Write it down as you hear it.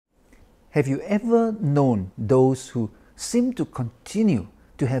Have you ever known those who seem to continue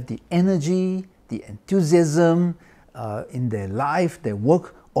to have the energy, the enthusiasm in their life, their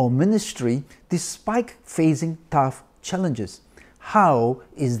work or ministry despite facing tough challenges? How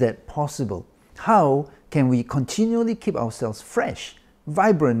is that possible? How can we continually keep ourselves fresh,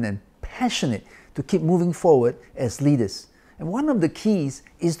 vibrant and passionate to keep moving forward as leaders? And one of the keys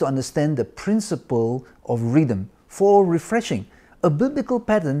is to understand the principle of rhythm for refreshing, a biblical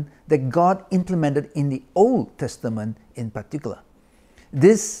pattern that God implemented in the Old Testament in particular.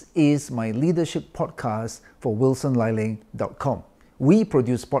 This is my leadership podcast for wholesome.com. We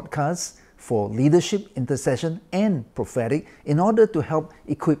produce podcasts for leadership, intercession, and prophetic in order to help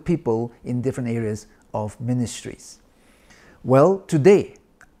equip people in different areas of ministries. Well, today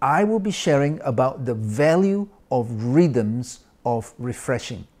I will be sharing about the value of rhythms of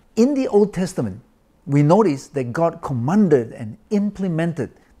refreshing. In the Old Testament, we notice that God commanded and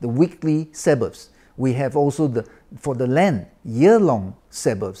implemented the weekly Sabbaths. We have also for the land, year-long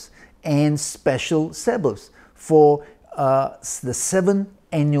Sabbaths and special Sabbaths for the 7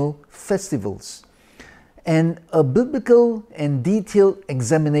 annual festivals. And a biblical and detailed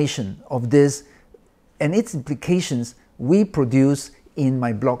examination of this and its implications we produce in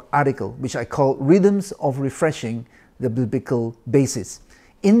my blog article, which I call Rhythms of Refreshing, the Biblical Basis.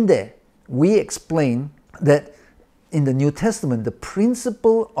 In there, we explain that in the New Testament, the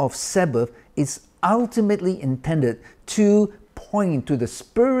principle of Sabbath is ultimately intended to point to the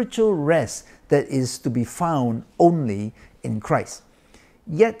spiritual rest that is to be found only in Christ.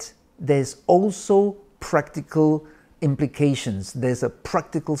 Yet, there's also practical implications. There's a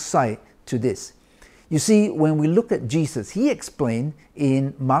practical side to this. You see, when we look at Jesus, he explained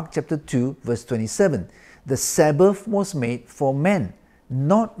in Mark chapter 2, verse 27, the Sabbath was made for men,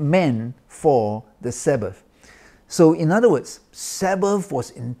 not men for the Sabbath. So in other words, Sabbath was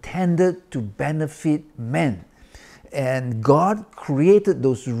intended to benefit men. And God created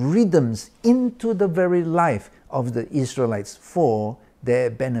those rhythms into the very life of the Israelites for their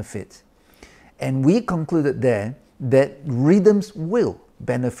benefit. And we concluded there that rhythms will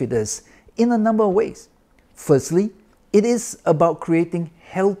benefit us in a number of ways. Firstly, it is about creating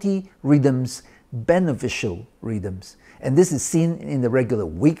healthy rhythms, beneficial rhythms. And this is seen in the regular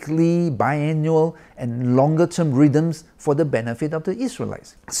weekly, biannual, and longer-term rhythms for the benefit of the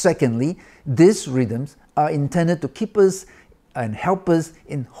Israelites. Secondly, these rhythms are intended to keep us and help us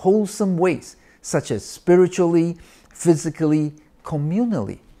in wholesome ways, such as spiritually, physically,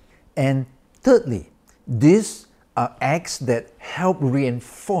 communally. And thirdly, these are acts that help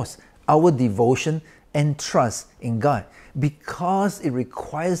reinforce our devotion and trust in God, because it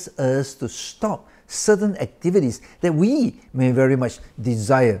requires us to stop certain activities that we may very much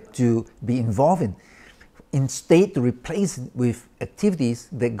desire to be involved in, instead to replace it with activities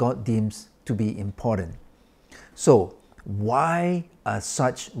that God deems to be important. So, why are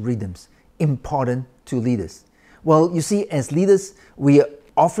such rhythms important to leaders? Well, you see, as leaders, we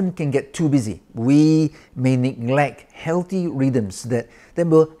often can get too busy. We may neglect healthy rhythms that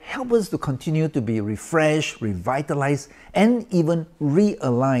will help us to continue to be refreshed, revitalized, and even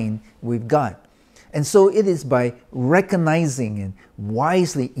realign with God. And so it is by recognizing and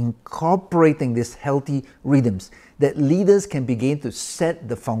wisely incorporating these healthy rhythms that leaders can begin to set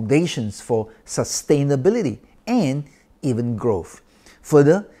the foundations for sustainability and even growth.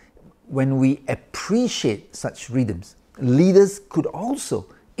 Further, when we appreciate such rhythms, leaders could also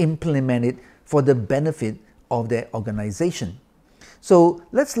implement it for the benefit of their organization. So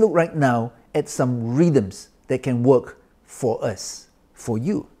let's look right now at some rhythms that can work for us, for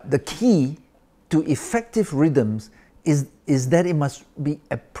you. The key to effective rhythms is that it must be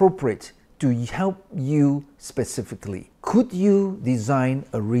appropriate to help you specifically. Could you design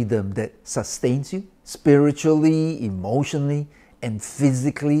a rhythm that sustains you spiritually, emotionally, and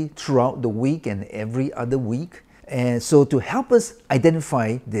physically throughout the week and every other week? And so to help us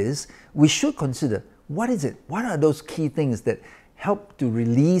identify this, we should consider what is it? What are those key things that help to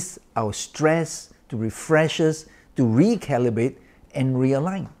release our stress, to refresh us, to recalibrate and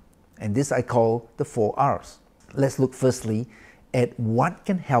realign? And this I call the 4 R's. Let's look firstly at what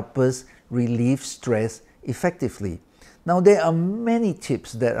can help us relieve stress effectively. Now, there are many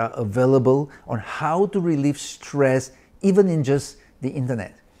tips that are available on how to relieve stress, even in just the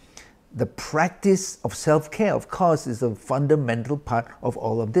internet. The practice of self-care, of course, is a fundamental part of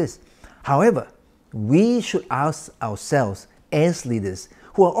all of this. However, we should ask ourselves as leaders,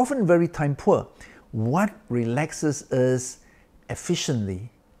 who are often very time poor, what relaxes us efficiently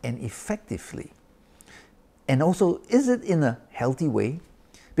and effectively? And also, is it in a healthy way?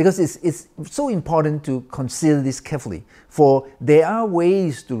 because it's so important to consider this carefully, for there are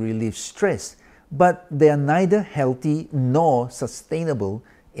ways to relieve stress, but they are neither healthy nor sustainable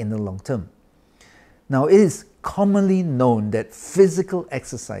in the long term. Now, it is commonly known that physical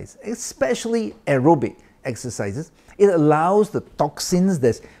exercise, especially aerobic exercises, it allows the toxins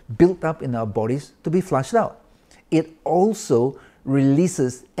that's built up in our bodies to be flushed out. It also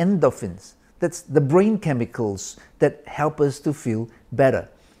releases endorphins, that's the brain chemicals that help us to feel better.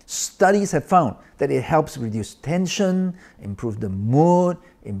 Studies have found that it helps reduce tension, improve the mood,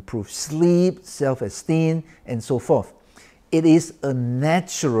 improve sleep, self-esteem, and so forth. It is a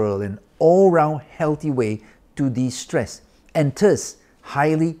natural and all-round healthy way to de-stress, and thus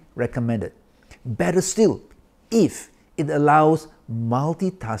highly recommended. Better still, if it allows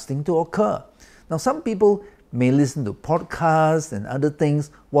multitasking to occur. Now, some people may listen to podcasts and other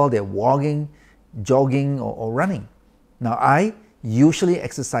things while they're walking, jogging, or running. Now, I usually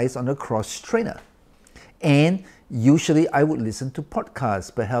exercise on a cross trainer, and usually I would listen to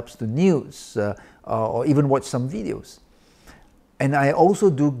podcasts, perhaps the news, or even watch some videos. And I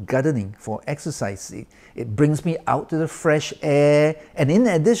also do gardening for exercise. It brings me out to the fresh air, and in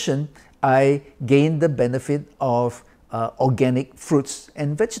addition, I gain the benefit of organic fruits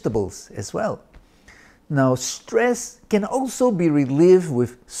and vegetables as well. Now, stress can also be relieved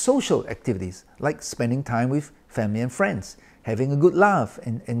with social activities, like spending time with family and friends, having a good laugh,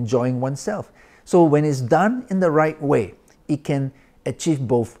 and enjoying oneself. So when it's done in the right way, it can achieve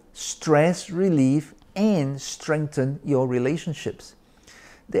both stress relief and strengthen your relationships.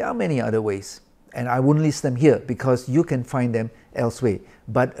 There are many other ways, and I won't list them here because you can find them elsewhere.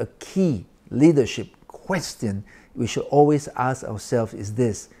 But a key leadership question we should always ask ourselves is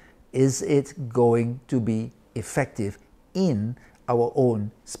this: is it going to be effective in our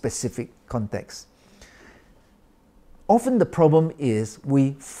own specific context? Often the problem is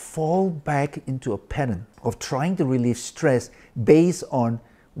we fall back into a pattern of trying to relieve stress based on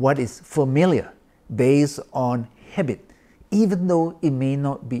what is familiar, based on habit, even though it may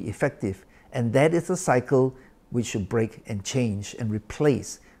not be effective. And that is a cycle we should break and change and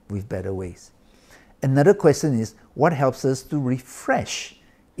replace with better ways. Another question is, what helps us to refresh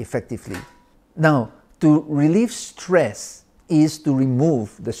effectively? Now, to relieve stress is to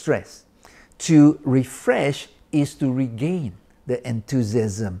remove the stress. To refresh is to regain the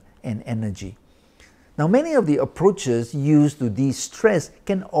enthusiasm and energy. Now, many of the approaches used to de-stress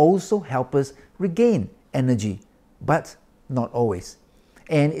can also help us regain energy, but not always.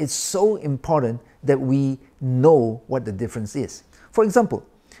 And it's so important that we know what the difference is. For example,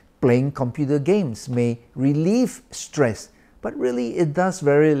 playing computer games may relieve stress, but really it does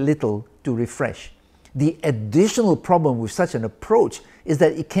very little to refresh. The additional problem with such an approach is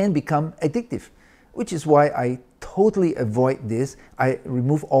that it can become addictive, which is why I totally avoid this. I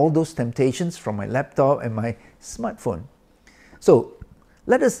remove all those temptations from my laptop and my smartphone. So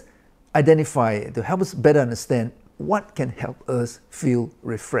let us identify, to help us better understand, what can help us feel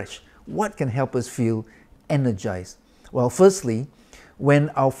refreshed, what can help us feel energized. Well, firstly, when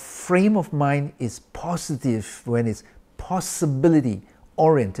our frame of mind is positive, when it's possibility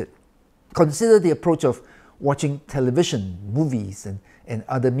oriented, consider the approach of watching television, movies, and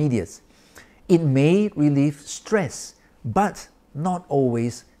other medias. It may relieve stress, but not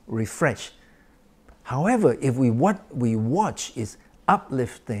always refresh. However, if what we watch is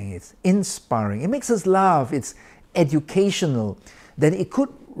uplifting, it's inspiring, it makes us laugh, it's educational, then it could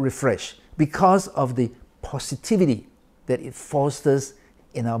refresh because of the positivity that it fosters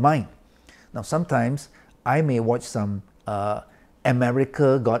in our mind. Now, sometimes I may watch some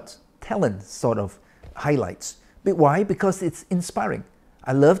America Got Talent sort of highlights. But why? Because it's inspiring.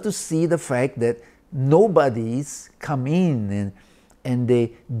 I love to see the fact that nobodies come in and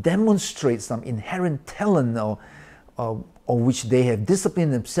they demonstrate some inherent talent or which they have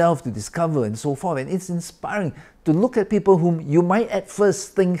disciplined themselves to discover and so forth. And it's inspiring to look at people whom you might at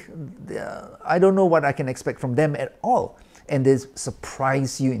first think, I don't know what I can expect from them at all. And they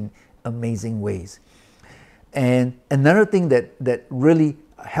surprise you in amazing ways. And another thing that really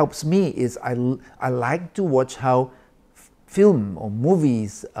helps me is I like to watch how film or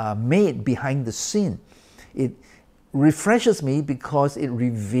movies are made behind the scene. It refreshes me because it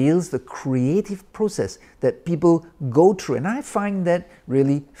reveals the creative process that people go through, and I find that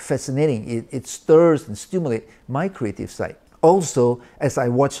really fascinating. It stirs and stimulates my creative side. Also, as I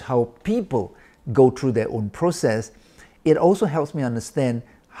watch how people go through their own process, it also helps me understand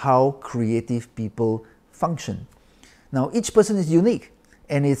how creative people function. Now, each person is unique,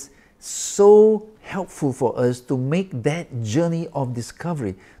 and it's so helpful for us to make that journey of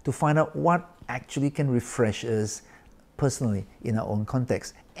discovery to find out what actually can refresh us personally in our own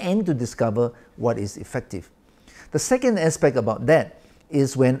context. and to discover what is effective. The second aspect about that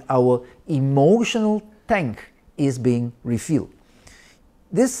is when our emotional tank is being refilled.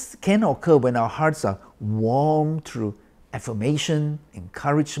 This can occur when our hearts are warmed through affirmation,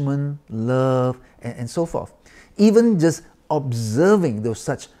 encouragement, love, and so forth. Even just observing those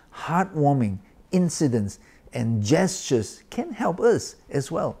such heartwarming incidents and gestures can help us as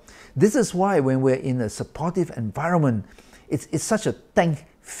well. This is why when we're in a supportive environment, it's such a tank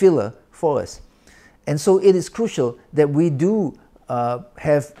filler for us. And so it is crucial that we do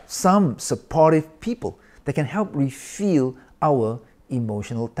have some supportive people that can help refill our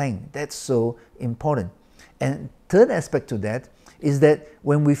emotional tank. That's so important. And third aspect to that is that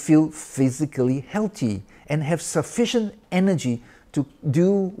when we feel physically healthy and have sufficient energy to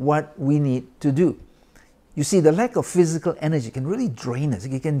do what we need to do. You see, the lack of physical energy can really drain us.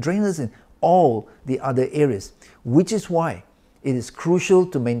 It can drain us in all the other areas, which is why it is crucial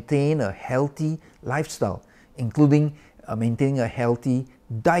to maintain a healthy lifestyle, including maintaining a healthy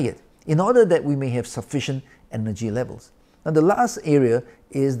diet, in order that we may have sufficient energy levels. Now, the last area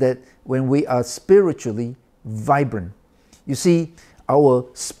is that when we are spiritually vibrant. You see, our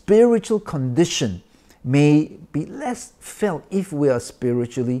spiritual condition may be less felt if we are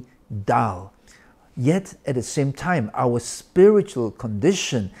spiritually dull. Yet, at the same time, our spiritual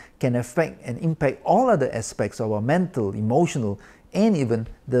condition can affect and impact all other aspects of our mental, emotional, and even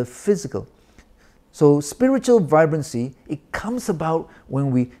the physical. So, spiritual vibrancy, it comes about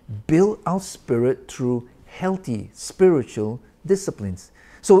when we build our spirit through healthy spiritual disciplines.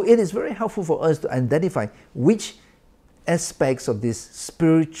 So it is very helpful for us to identify which aspects of these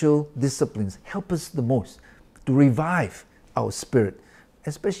spiritual disciplines help us the most to revive our spirit,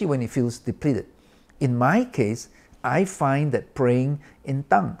 especially when it feels depleted. In my case, I find that praying in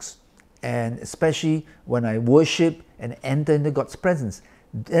tongues, and especially when I worship and enter into God's presence,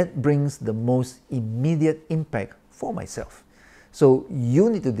 that brings the most immediate impact for myself. So you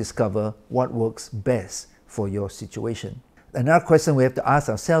need to discover what works best for your situation. Another question we have to ask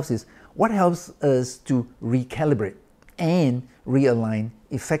ourselves is, what helps us to recalibrate and realign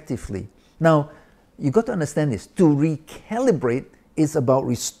effectively? Now, you got to understand this. To recalibrate is about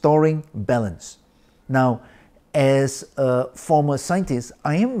restoring balance. Now, as a former scientist,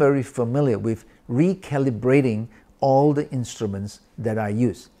 I am very familiar with recalibrating all the instruments that I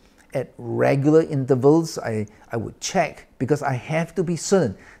use. At regular intervals, I would check, because I have to be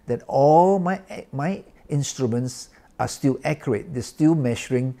certain that all my instruments are still accurate. They're still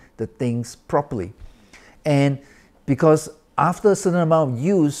measuring the things properly. And because after a certain amount of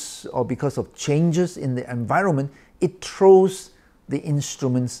use, or because of changes in the environment, it throws the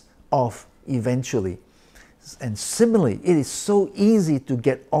instruments off eventually. And similarly, it is so easy to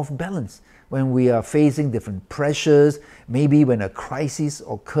get off balance when we are facing different pressures, maybe when a crisis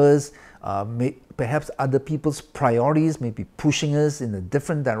occurs, perhaps other people's priorities may be pushing us in a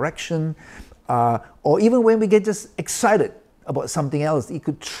different direction, or even when we get just excited about something else, it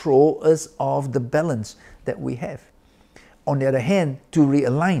could throw us off the balance that we have. On the other hand, to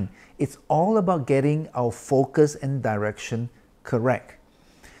realign, it's all about getting our focus and direction correct.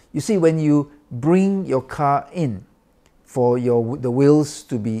 You see, when you bring your car in for the wheels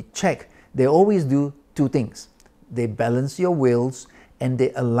to be checked, they always do two things. They balance your wheels and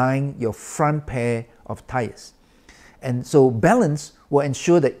they align your front pair of tires. And so balance will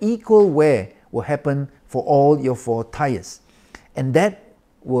ensure that equal wear will happen for all your four tires. And that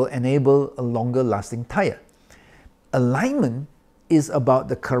will enable a longer lasting tire. Alignment is about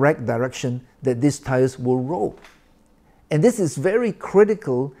the correct direction that these tires will roll. And this is very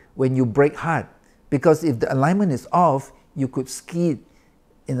critical when you brake hard, because if the alignment is off, you could skid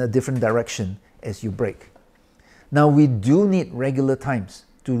in a different direction as you brake. Now, we do need regular times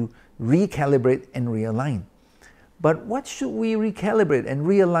to recalibrate and realign. But what should we recalibrate and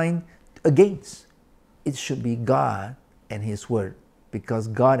realign against? It should be God and His Word, because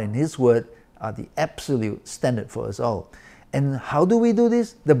God and His Word are the absolute standard for us all. And how do we do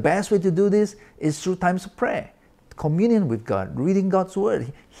this? The best way to do this is through times of prayer, communion with God, reading God's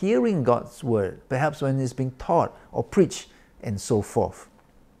Word, hearing God's Word, perhaps when it's being taught or preached, and so forth.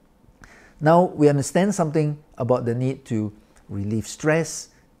 Now, we understand something about the need to relieve stress,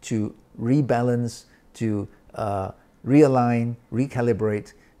 to rebalance, to realign,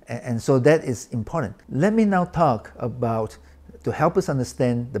 recalibrate, and so that is important. Let me now talk about, to help us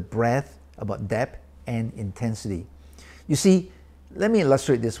understand the breadth, about depth and intensity. You see, let me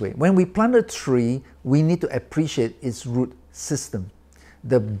illustrate this way. When we plant a tree, we need to appreciate its root system,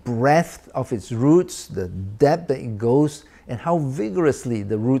 the breadth of its roots, the depth that it goes, and how vigorously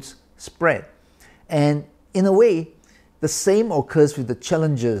the roots spread. And in a way, The same occurs with the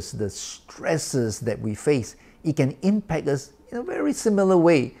challenges, the stresses that we face. It can impact us in a very similar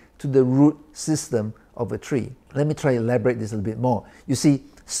way to the root system of a tree. Let me try to elaborate this a little bit more. You see,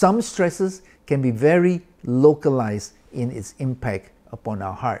 some stresses can be very localized in its impact upon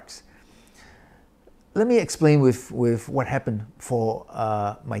our hearts. Let me explain with what happened for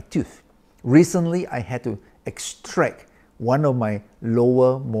my tooth. Recently, I had to extract one of my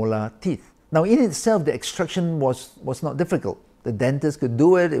lower molar teeth. Now, in itself, the extraction was not difficult. The dentist could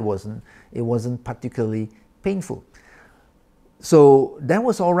do it. It wasn't particularly painful. So that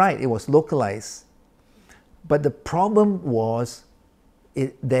was all right. It was localized. But the problem was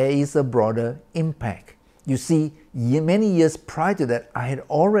there is a broader impact. You see, many years prior to that, I had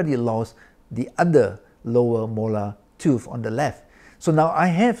already lost the other lower molar tooth on the left. So now I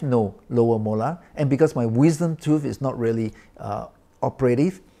have no lower molar, and because my wisdom tooth is not really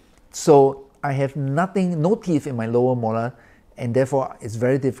operative, so I have no teeth in my lower molar, and therefore it's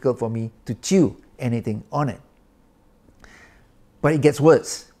very difficult for me to chew anything on it. But it gets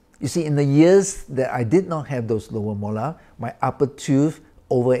worse. You see, in the years that I did not have those lower molar, my upper tooth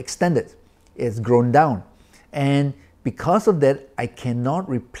overextended. It's grown down. And because of that, I cannot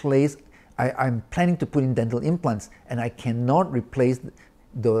replace, I'm planning to put in dental implants, and I cannot replace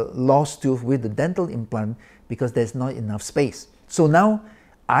the lost tooth with the dental implant because there's not enough space. So now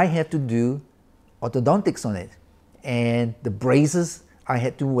I have to do orthodontics on it. And the braces I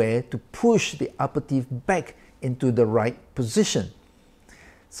had to wear to push the upper teeth back into the right position.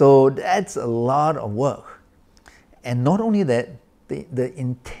 So that's a lot of work. And not only that, the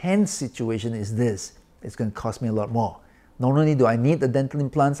intense situation is this. It's going to cost me a lot more. Not only do I need the dental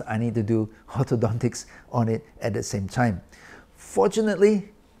implants, I need to do orthodontics on it at the same time. Fortunately,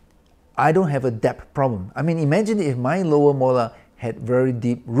 I don't have a depth problem. I mean, imagine if my lower molar had very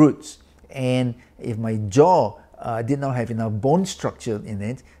deep roots, and if my jaw did not have enough bone structure in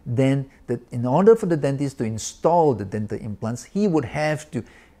it, then in order for the dentist to install the dental implants, he would have to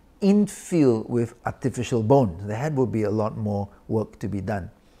infill with artificial bone. That would be a lot more work to be done.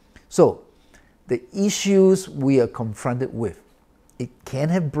 So, the issues we are confronted with, it can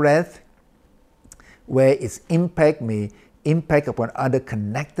have breadth, where its impact may impact upon other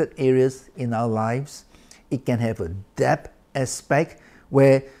connected areas in our lives. It can have a depth aspect,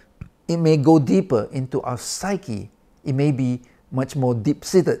 where it may go deeper into our psyche. It may be much more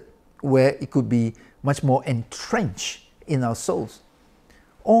deep-seated, where it could be much more entrenched in our souls.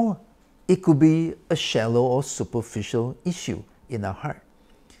 Or it could be a shallow or superficial issue in our heart.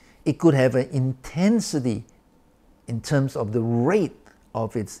 It could have an intensity in terms of the rate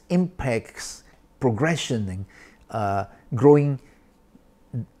of its impacts, progression, and growing,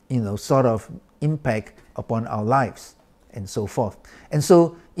 sort of impact upon our lives, and so forth. And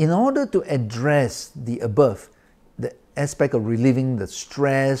so, in order to address the above, the aspect of relieving the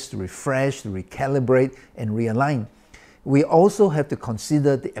stress, to refresh, to recalibrate, and realign, we also have to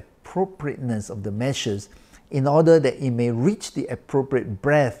consider the appropriateness of the measures in order that it may reach the appropriate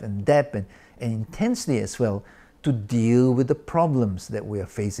breadth and depth and intensity as well to deal with the problems that we are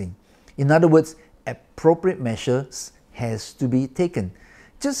facing. In other words, appropriate measures has to be taken.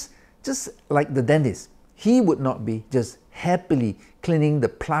 Just like the dentist, he would not be just happily cleaning the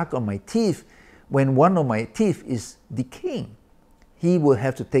plaque on my teeth when one of my teeth is decaying. He will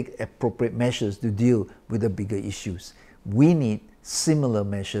have to take appropriate measures to deal with the bigger issues. We need similar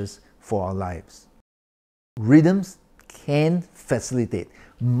measures for our lives. Rhythms can facilitate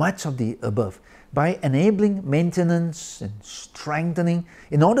much of the above by enabling maintenance and strengthening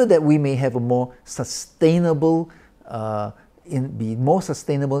in order that we may have a more sustainable, be more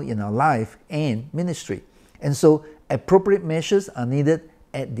sustainable in our life and ministry. And so appropriate measures are needed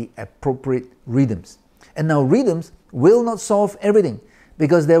at the appropriate rhythms. And now rhythms will not solve everything,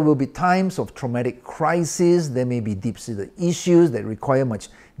 because there will be times of traumatic crisis, there may be deep-seated issues that require much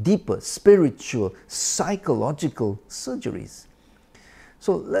deeper spiritual, psychological surgeries.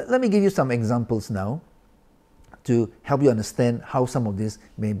 So let me give you some examples now to help you understand how some of this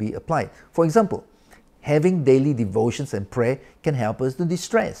may be applied. For example, having daily devotions and prayer can help us to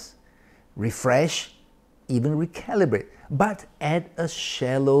distress, refresh, even recalibrate, but at a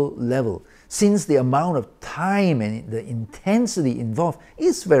shallow level, since the amount of time and the intensity involved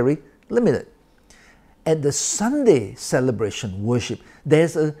is very limited. At the Sunday celebration worship,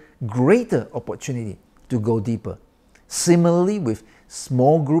 there's a greater opportunity to go deeper. Similarly, with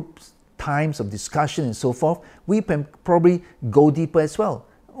small groups, times of discussion and so forth, we can probably go deeper as well,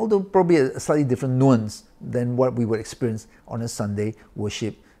 although probably a slightly different nuance than what we would experience on a Sunday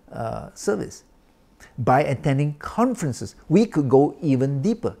worship service. By attending conferences, we could go even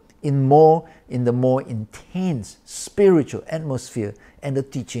deeper in the more intense spiritual atmosphere and the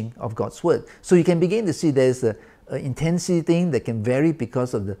teaching of God's Word. So you can begin to see there's an intensity thing that can vary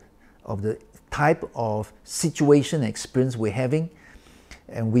because of the type of situation and experience we're having,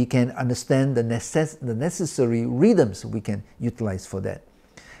 and we can understand the necessary rhythms we can utilize for that.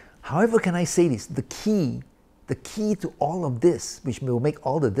 However, can I say this? The key to all of this, which will make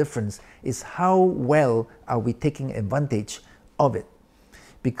all the difference, is how well are we taking advantage of it,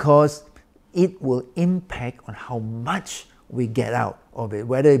 because it will impact on how much we get out of it,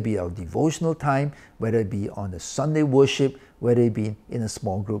 whether it be our devotional time, whether it be on the Sunday worship, whether it be in a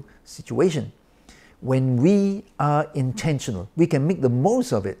small group situation. When we are intentional, we can make the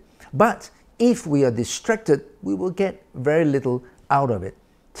most of it. But if we are distracted, we will get very little out of it.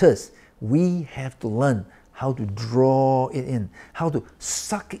 Thus, we have to learn how to draw it in, how to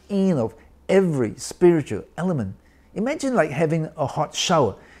suck in of every spiritual element. Imagine like having a hot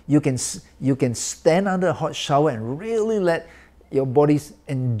shower. You can stand under a hot shower and really let your bodies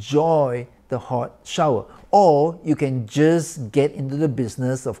enjoy the hot shower. Or you can just get into the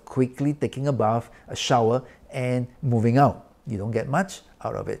business of quickly taking a bath, a shower, and moving out. You don't get much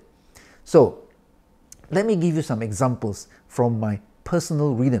out of it. So let me give you some examples from my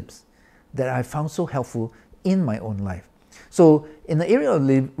personal rhythms that I found so helpful in my own life. So in the area of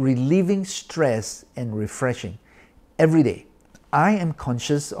relieving stress and refreshing, every day I am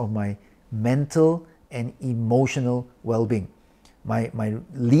conscious of my mental and emotional well-being. My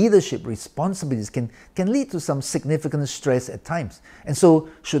leadership responsibilities can lead to some significant stress at times. And so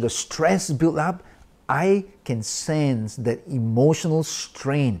should the stress build up, I can sense that emotional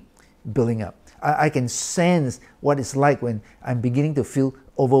strain building up. I can sense what it's like when I'm beginning to feel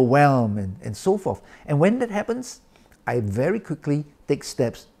overwhelmed and so forth. And when that happens, I very quickly take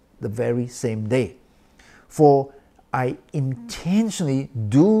steps the very same day. For I intentionally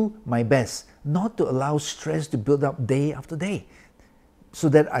do my best not to allow stress to build up day after day, so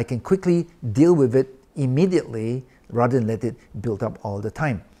that I can quickly deal with it immediately rather than let it build up all the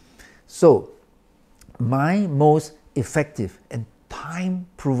time. So my most effective and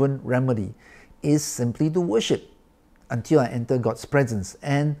time-proven remedy is simply to worship until I enter God's presence,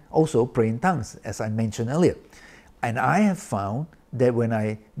 and also pray in tongues, as I mentioned earlier. And I have found that when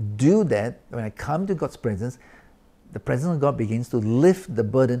I do that, when I come to God's presence, the presence of God begins to lift the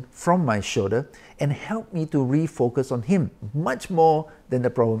burden from my shoulder and help me to refocus on Him much more than the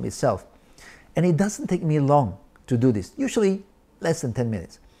problem itself. And it doesn't take me long to do this, usually less than 10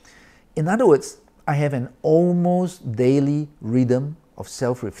 minutes. In other words, I have an almost daily rhythm of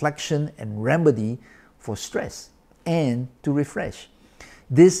self-reflection and remedy for stress and to refresh.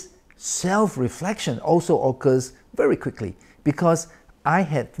 This self-reflection also occurs very quickly because I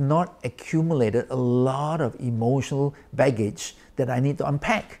had not accumulated a lot of emotional baggage that I need to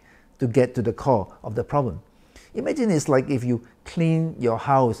unpack to get to the core of the problem. Imagine it's like if you clean your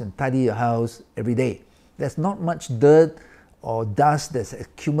house and tidy your house every day. There's not much dirt or dust that's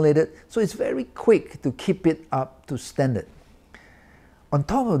accumulated, so it's very quick to keep it up to standard. On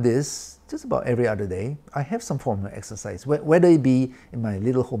top of this, just about every other day, I have some form of exercise, whether it be in my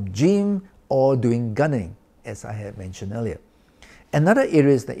little home gym or doing gardening, as I had mentioned earlier. Another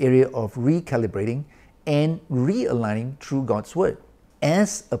area is the area of recalibrating and realigning through God's Word.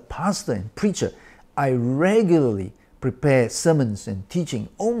 As a pastor and preacher, I regularly prepare sermons and teaching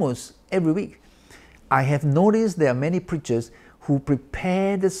almost every week. I have noticed there are many preachers who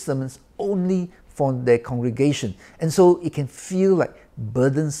prepare the sermons only for their congregation, and so it can feel like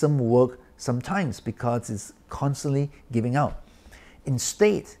burdensome work sometimes because it's constantly giving out.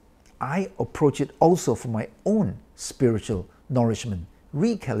 Instead, I approach it also for my own spiritual nourishment,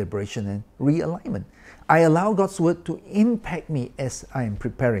 recalibration, and realignment. I allow God's Word to impact me as I am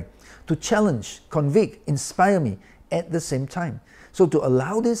preparing, to challenge, convict, inspire me at the same time. So to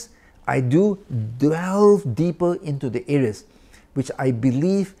allow this, I do delve deeper into the areas which I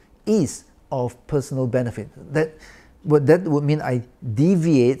believe is of personal benefit. That would mean I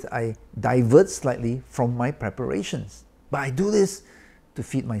deviate, I divert slightly from my preparations. But I do this to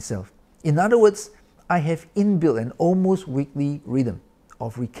feed myself. In other words, I have inbuilt an almost weekly rhythm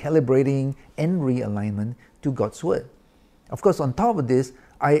of recalibrating and realignment to God's Word. Of course, on top of this,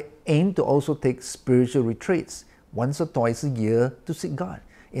 I aim to also take spiritual retreats once or twice a year to seek God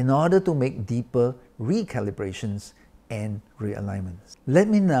in order to make deeper recalibrations and realignments. Let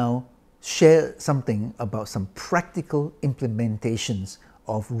me now share something about some practical implementations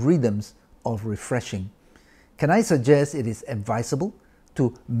of rhythms of refreshing. Can I suggest it is advisable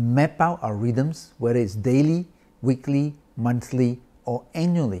to map out our rhythms, whether it's daily, weekly, monthly, or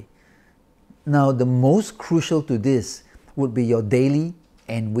annually? Now, the most crucial to this would be your daily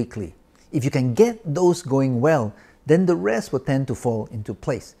and weekly. If you can get those going well, then the rest will tend to fall into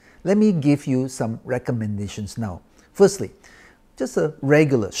place. Let me give you some recommendations now. Firstly, just a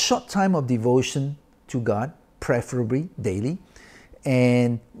regular short time of devotion to God, preferably daily,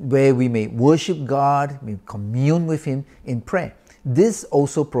 and where we may worship God, we commune with Him in prayer. This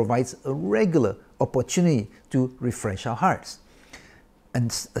also provides a regular opportunity to refresh our hearts. And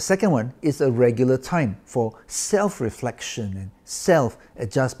the second one is a regular time for self-reflection and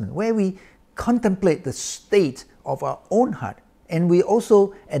self-adjustment, where we contemplate the state of our own heart. And we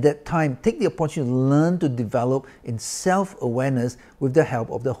also, at that time, take the opportunity to learn to develop in self-awareness with the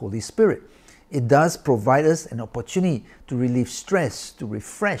help of the Holy Spirit. It does provide us an opportunity to relieve stress, to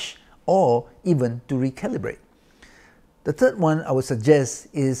refresh, or even to recalibrate. The third one I would suggest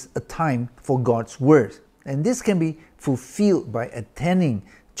is a time for God's Word. And this can be fulfilled by attending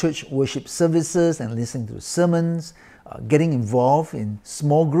church worship services and listening to sermons, getting involved in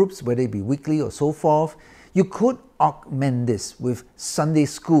small groups, whether it be weekly or so forth. You could augment this with Sunday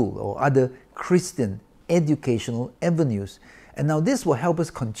school or other Christian educational avenues. And now this will help us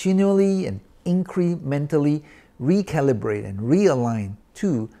continually and incrementally recalibrate and realign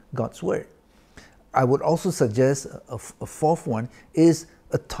to God's Word. I would also suggest a fourth one is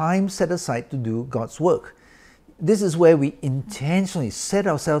a time set aside to do God's work. This is where we intentionally set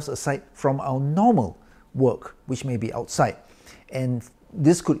ourselves aside from our normal work, which may be outside. And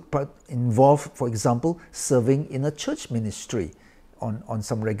this could involve, for example, serving in a church ministry on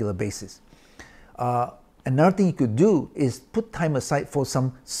some regular basis. Another thing you could do is put time aside for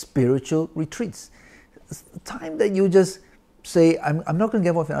some spiritual retreats. Time that you just say, I'm not going to get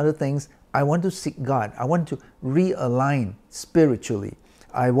involved in other things. I want to seek God. I want to realign spiritually.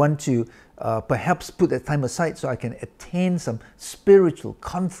 I want to perhaps put that time aside so I can attend some spiritual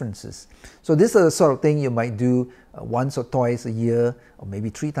conferences. So this is the sort of thing you might do once or twice a year, or maybe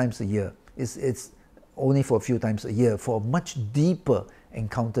 3 times a year. It's only for a few times a year for a much deeper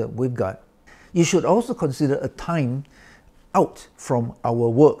encounter with God. You should also consider a time out from our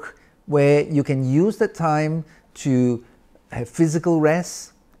work where you can use that time to have physical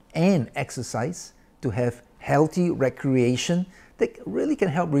rest and exercise, to have healthy recreation that really can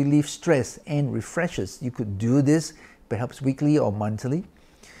help relieve stress and refresh us. You could do this perhaps weekly or monthly.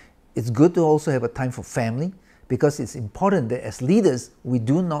 It's good to also have a time for family, because it's important that as leaders, we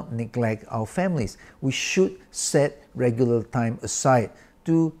do not neglect our families. We should set regular time aside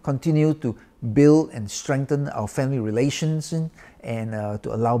to continue to build and strengthen our family relations and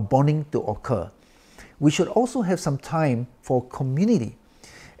to allow bonding to occur. We should also have some time for community.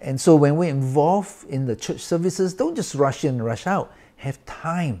 And so when we're involved in the church services, don't just rush in and rush out. Have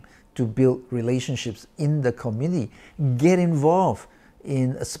time to build relationships in the community. Get involved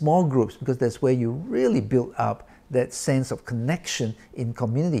in small groups, because that's where you really build up that sense of connection in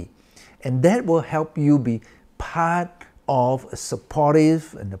community. And that will help you be part of a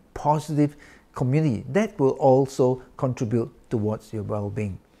supportive and a positive community that will also contribute towards your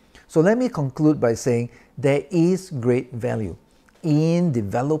well-being. So let me conclude by saying there is great value in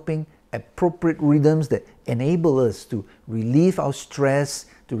developing appropriate rhythms that enable us to relieve our stress,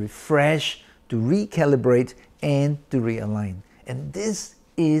 to refresh, to recalibrate, and to realign. And this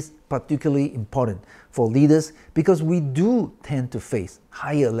is particularly important for leaders because we do tend to face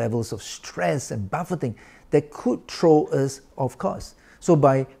higher levels of stress and buffeting that could throw us off course. So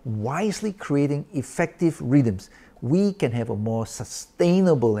by wisely creating effective rhythms, we can have a more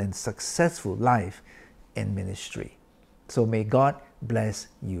sustainable and successful life and ministry. So may God bless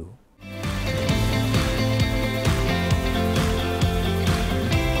you.